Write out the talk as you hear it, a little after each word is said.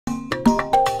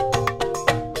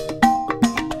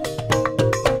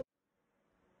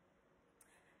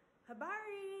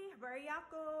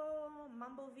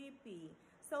Creepy.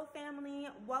 So family,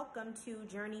 welcome to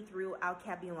Journey Through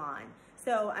Alkebulan.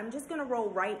 So I'm just gonna roll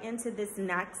right into this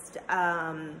next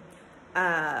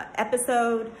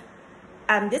episode.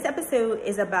 This episode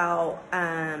is about,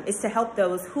 is to help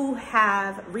those who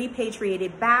have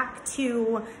repatriated back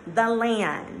to the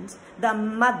land, the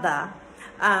mother,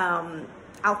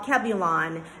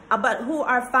 Alkebulan, but who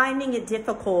are finding it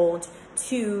difficult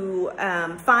to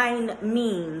find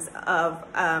means of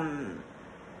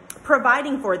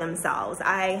providing for themselves.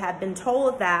 I have been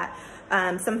told that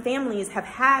some families have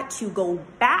had to go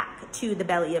back to the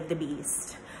belly of the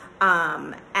beast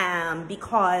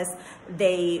because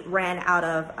they ran out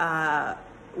of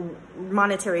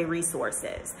monetary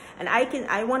resources. And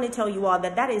I want to tell you all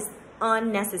that that is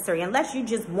unnecessary. Unless you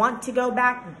just want to go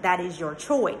back, that is your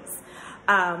choice.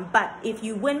 But if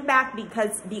you went back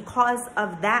because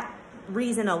of that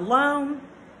reason alone,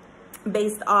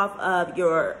 based off of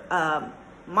your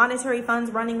monetary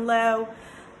funds running low,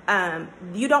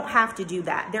 you don't have to do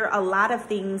that. There are a lot of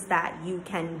things that you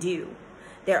can do.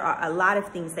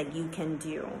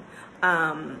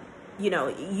 You know,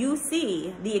 you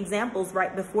see the examples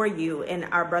right before you in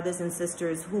our brothers and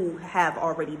sisters who have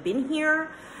already been here,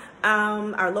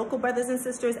 our local brothers and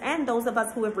sisters, and those of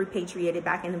us who have repatriated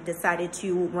back and have decided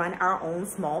to run our own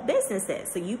small businesses.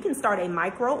 So you can start a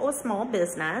micro or small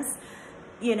business,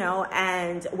 you know,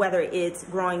 and whether it's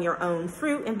growing your own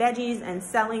fruit and veggies and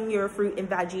selling your fruit and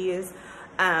veggies,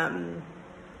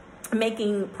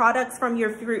 making products from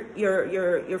your fruit,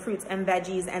 your fruits and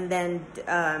veggies, and then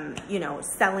you know,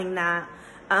 selling that.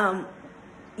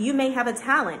 You may have a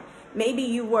talent. Maybe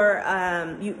you were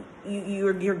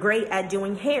you're great at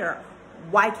doing hair.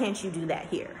 Why can't you do that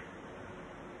here?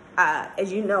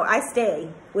 As you know, I stay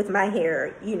with my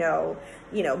hair, you know,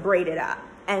 braided up,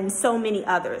 and so many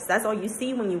others. That's all you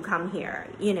see when you come here,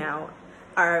 you know,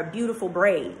 are beautiful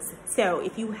braids. So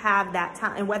if you have that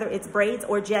talent, and whether it's braids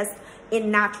or just in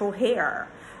natural hair,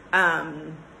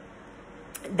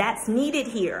 that's needed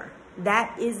here.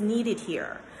 That is needed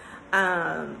here.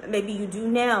 Maybe you do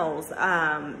nails,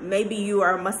 maybe you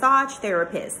are a massage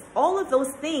therapist. All of those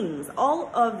things,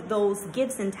 all of those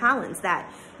gifts and talents that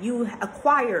you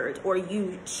acquired or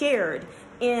you shared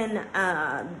in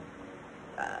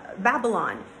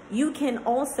Babylon, you can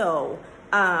also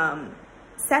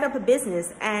set up a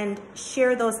business and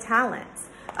share those talents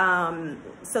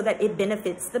so that it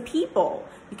benefits the people.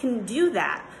 You can do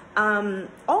that.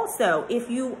 Also, if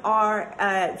you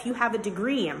have a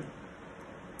degree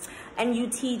and you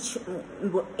teach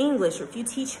English, or if you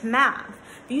teach math,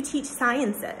 if you teach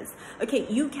sciences, okay,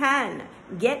 you can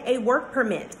get a work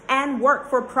permit and work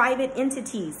for private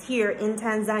entities here in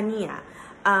Tanzania.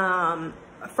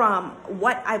 From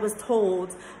what I was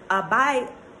told by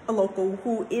a local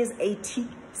who is a teacher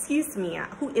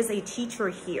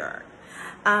here,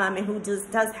 and who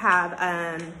does have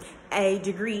a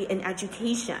degree in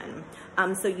education.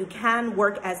 So you can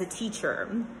work as a teacher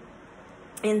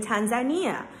in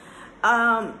Tanzania.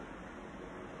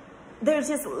 There's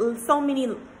just so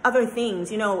many other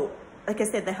things, you know, like I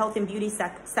said, the health and beauty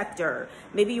sector.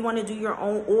 Maybe you want to do your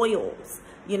own oils,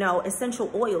 you know,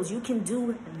 essential oils. You can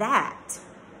do that.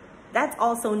 That's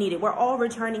also needed. We're all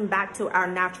returning back to our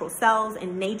natural selves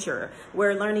and nature.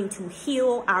 We're learning to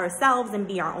heal ourselves and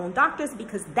be our own doctors,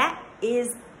 because that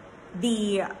is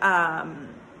the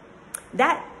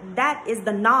that is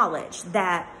the knowledge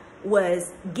that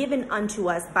was given unto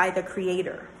us by the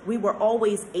Creator. We were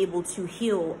always able to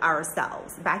heal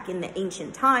ourselves. Back in the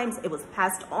ancient times, it was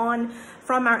passed on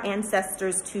from our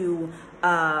ancestors to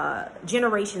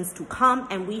generations to come,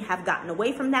 and we have gotten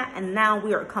away from that, and now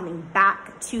we are coming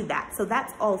back to that. So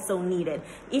that's also needed.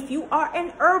 If you are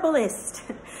an herbalist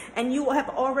and you have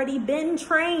already been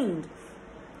trained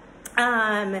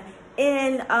in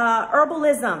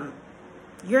herbalism,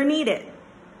 you're needed.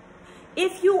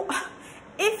 If you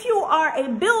are a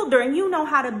builder and you know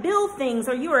how to build things,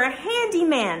 or you're a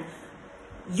handyman,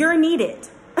 you're needed.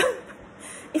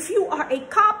 If you are a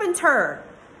carpenter,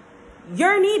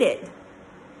 you're needed.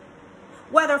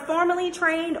 Whether formally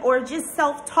trained or just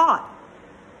self-taught,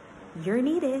 you're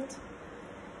needed.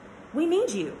 We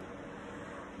need you.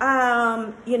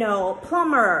 You know,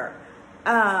 plumber,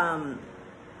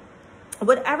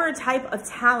 whatever type of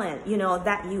talent, you know,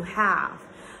 that you have,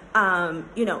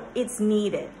 you know, it's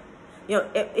needed. You know,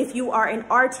 if you are an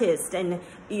artist and,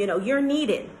 you know, you're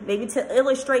needed, maybe to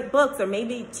illustrate books, or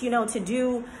maybe, you know, to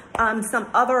do some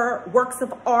other works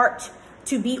of art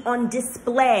to be on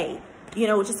display, you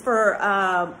know, just for,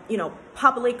 you know,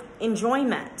 public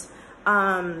enjoyment.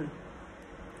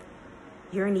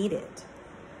 You're needed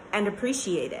and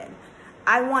appreciated.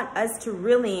 I want us to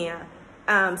really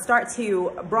start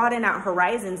to broaden our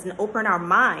horizons and open our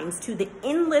minds to the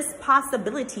endless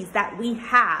possibilities that we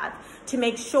have to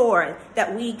make sure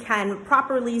that we can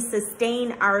properly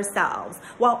sustain ourselves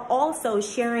while also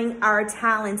sharing our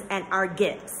talents and our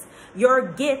gifts. Your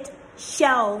gift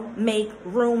shall make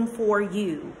room for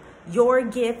you. Your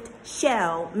gift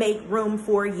shall make room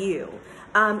for you.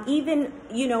 Even,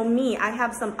 you know, me, I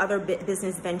have some other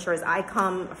business ventures. I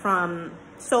come from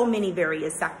so many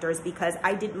various sectors because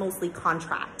I did mostly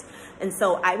contract. And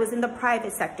so I was in the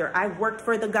private sector. I worked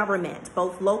for the government,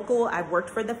 both local. I worked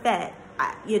for the Fed,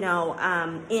 you know,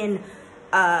 in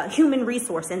human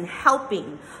resource and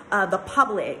helping the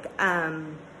public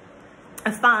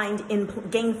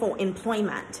find gainful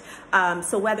employment.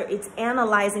 So whether it's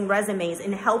analyzing resumes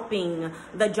and helping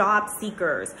the job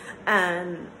seekers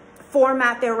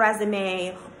format their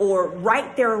resume or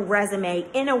write their resume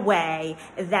in a way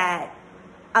that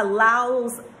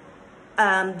allows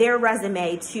their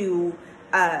resume to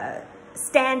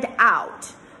stand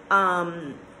out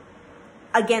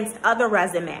against other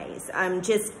resumes.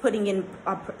 Just putting in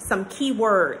some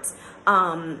keywords,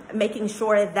 making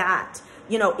sure that,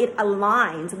 you know, it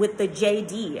aligns with the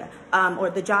JD or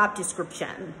the job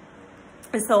description.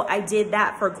 And so I did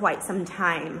that for quite some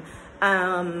time.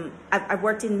 I've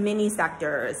worked in many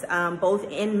sectors, both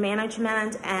in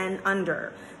management and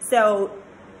under. So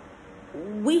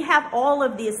we have all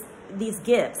of these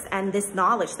gifts and this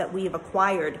knowledge that we have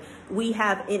acquired. We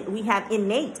have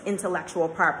innate intellectual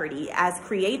property as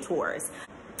creators.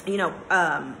 You know,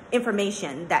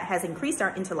 information that has increased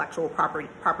our intellectual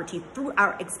property through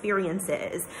our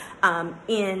experiences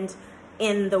in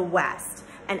the West.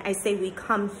 And I say we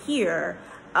come here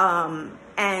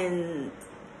and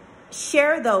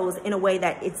share those in a way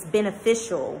that it's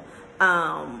beneficial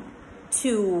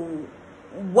to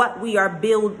what we are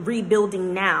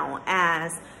rebuilding now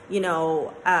as, you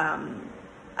know,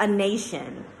 a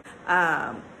nation.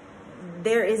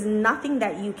 There is nothing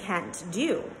that you can't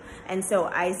do. And so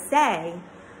I say,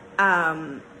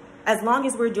 as long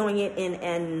as we're doing it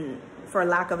in, for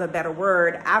lack of a better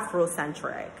word,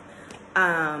 Afrocentric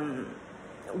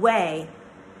way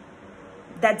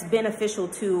that's beneficial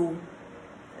to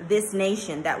this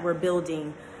nation that we're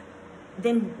building,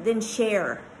 then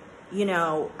share. You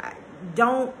know,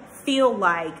 don't feel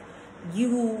like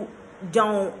you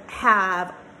don't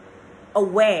have a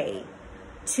way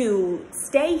to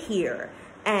stay here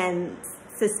and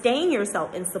sustain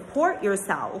yourself and support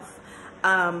yourself,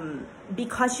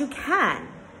 because you can.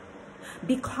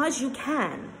 Because you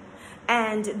can.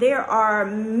 And there are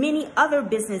many other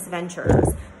business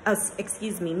ventures,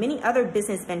 many other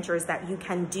business ventures that you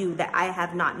can do that I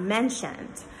have not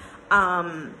mentioned.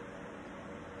 But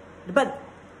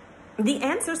the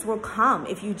answers will come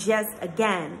if you just,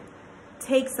 again,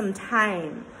 take some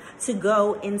time to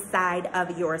go inside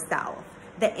of yourself.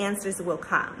 The answers will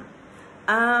come.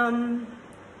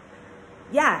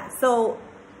 Yeah, so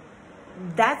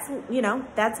that's, you know,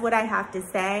 that's what I have to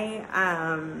say.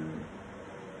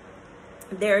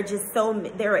 There are just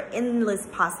there are endless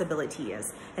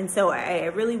possibilities. And so I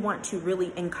really want to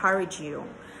really encourage you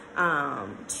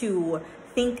to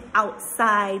think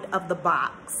outside of the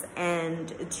box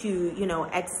and to, you know,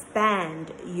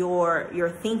 expand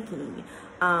your thinking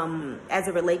as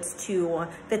it relates to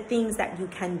the things that you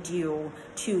can do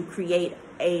to create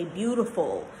a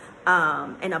beautiful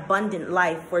and abundant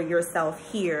life for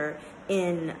yourself here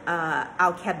in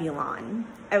Alkebulan.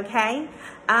 Okay?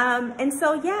 And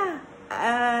so, yeah,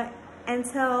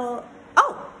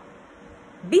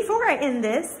 before I end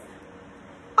this,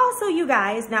 also, you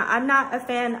guys, now I'm not a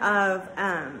fan of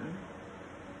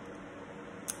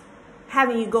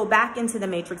having you go back into the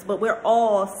matrix, but we're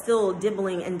all still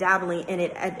dibbling and dabbling in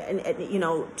it, you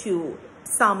know, to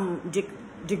some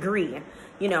degree,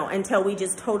 you know, until we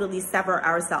just totally sever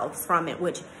ourselves from it,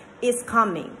 which is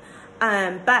coming.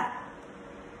 But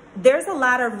there's a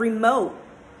lot of remote,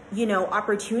 you know,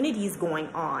 opportunities going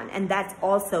on, and that's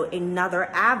also another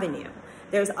avenue.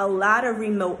 There's a lot of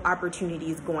remote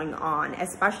opportunities going on,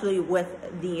 especially with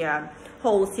the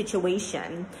whole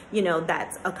situation, you know,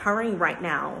 that's occurring right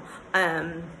now.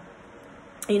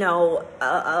 You know,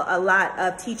 a lot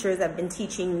of teachers have been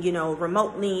teaching, you know,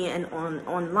 remotely and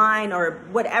online or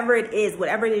whatever it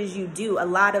is you do. A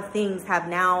lot of things have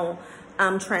now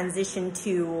transitioned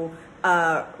to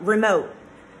remote.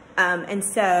 And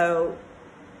so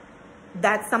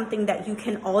that's something that you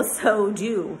can also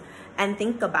do and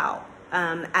think about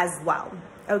as well.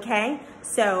 Okay,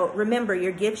 so remember,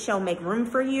 your gift shall make room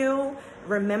for you.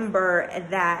 Remember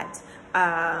that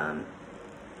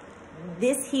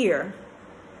this here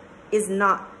is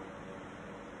not,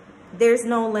 there's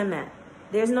no limit.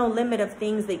 There's no limit of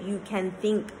things that you can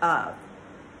think of,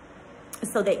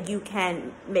 so that you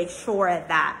can make sure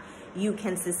that you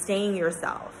can sustain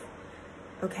yourself,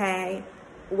 okay?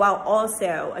 While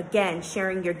also, again,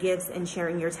 sharing your gifts and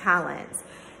sharing your talents.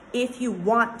 If you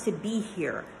want to be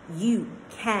here, you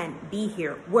can be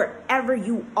here wherever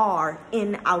you are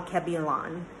in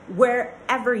Alkebulan,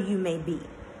 wherever you may be.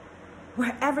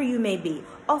 Wherever you may be.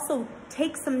 Also,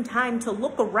 take some time to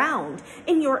look around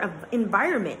in your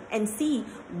environment and see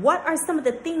what are some of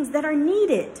the things that are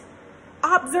needed.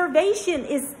 Observation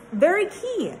is very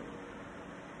key.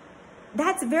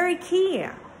 That's very key.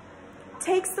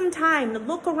 Take some time to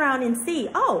look around and see,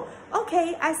 oh,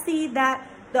 okay, I see that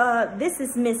this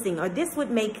is missing, or this would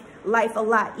make life a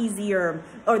lot easier,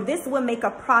 or this would make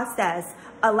a process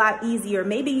a lot easier.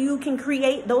 Maybe you can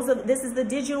create this is the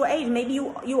digital age. Maybe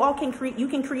you all can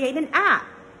create an app.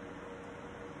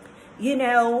 You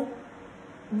know,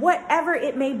 whatever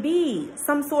it may be,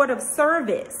 some sort of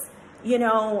service, you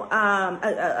know,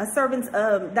 a service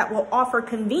that will offer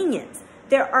convenience.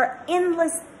 There are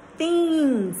endless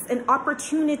things and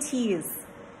opportunities.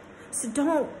 So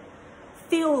don't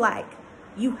feel like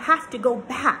you have to go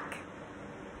back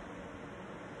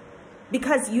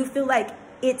because you feel like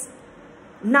it's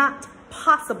not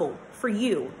possible for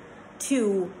you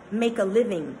to make a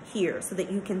living here so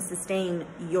that you can sustain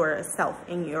yourself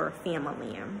and your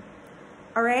family.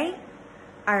 All right?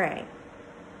 All right.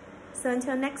 So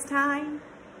until next time,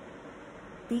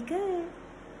 be good.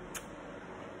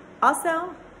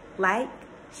 Also, like,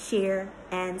 share,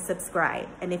 and subscribe.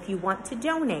 And if you want to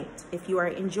donate, if you are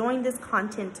enjoying this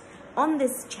content on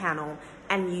this channel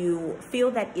and you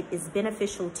feel that it is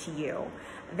beneficial to you,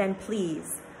 then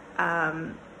please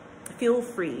feel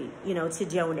free, you know, to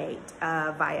donate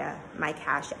via my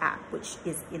Cash app, which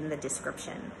is in the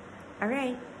description. All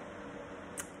right.